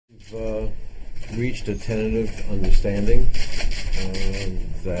reached a tentative understanding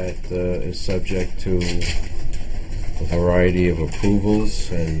that is subject to a variety of approvals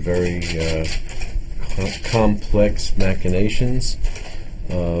and very complex machinations,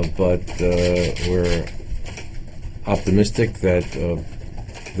 but we're optimistic that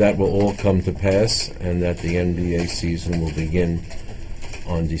that will all come to pass and that the NBA season will begin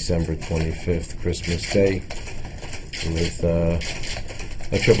on December 25th, Christmas Day, with a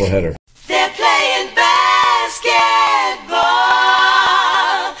triple header. They're playing basketball.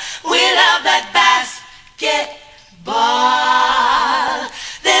 We love that basketball.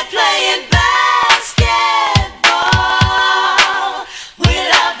 They're playing basketball. We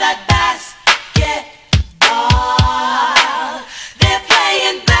love that basketball. They're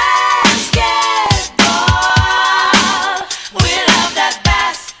playing basketball. We love that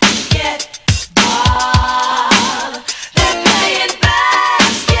basketball. They're playing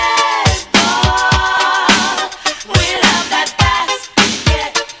basketball. We love that basketball.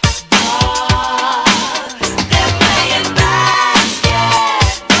 They're playing basketball.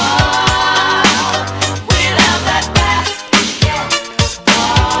 We love that basketball.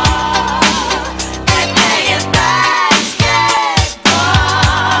 They're playing basketball.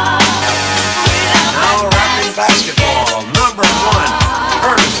 Now rapping basketball, number one,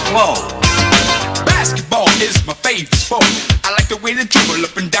 Curtis Blow. Basketball is my favorite sport. I like the way they dribble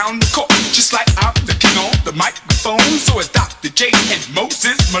up and down the court, just like I'm the king on the microphone. So it's Dr. J and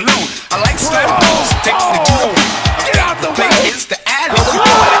Moses Malone. I like slam balls, take the two. I've got the play is the alley.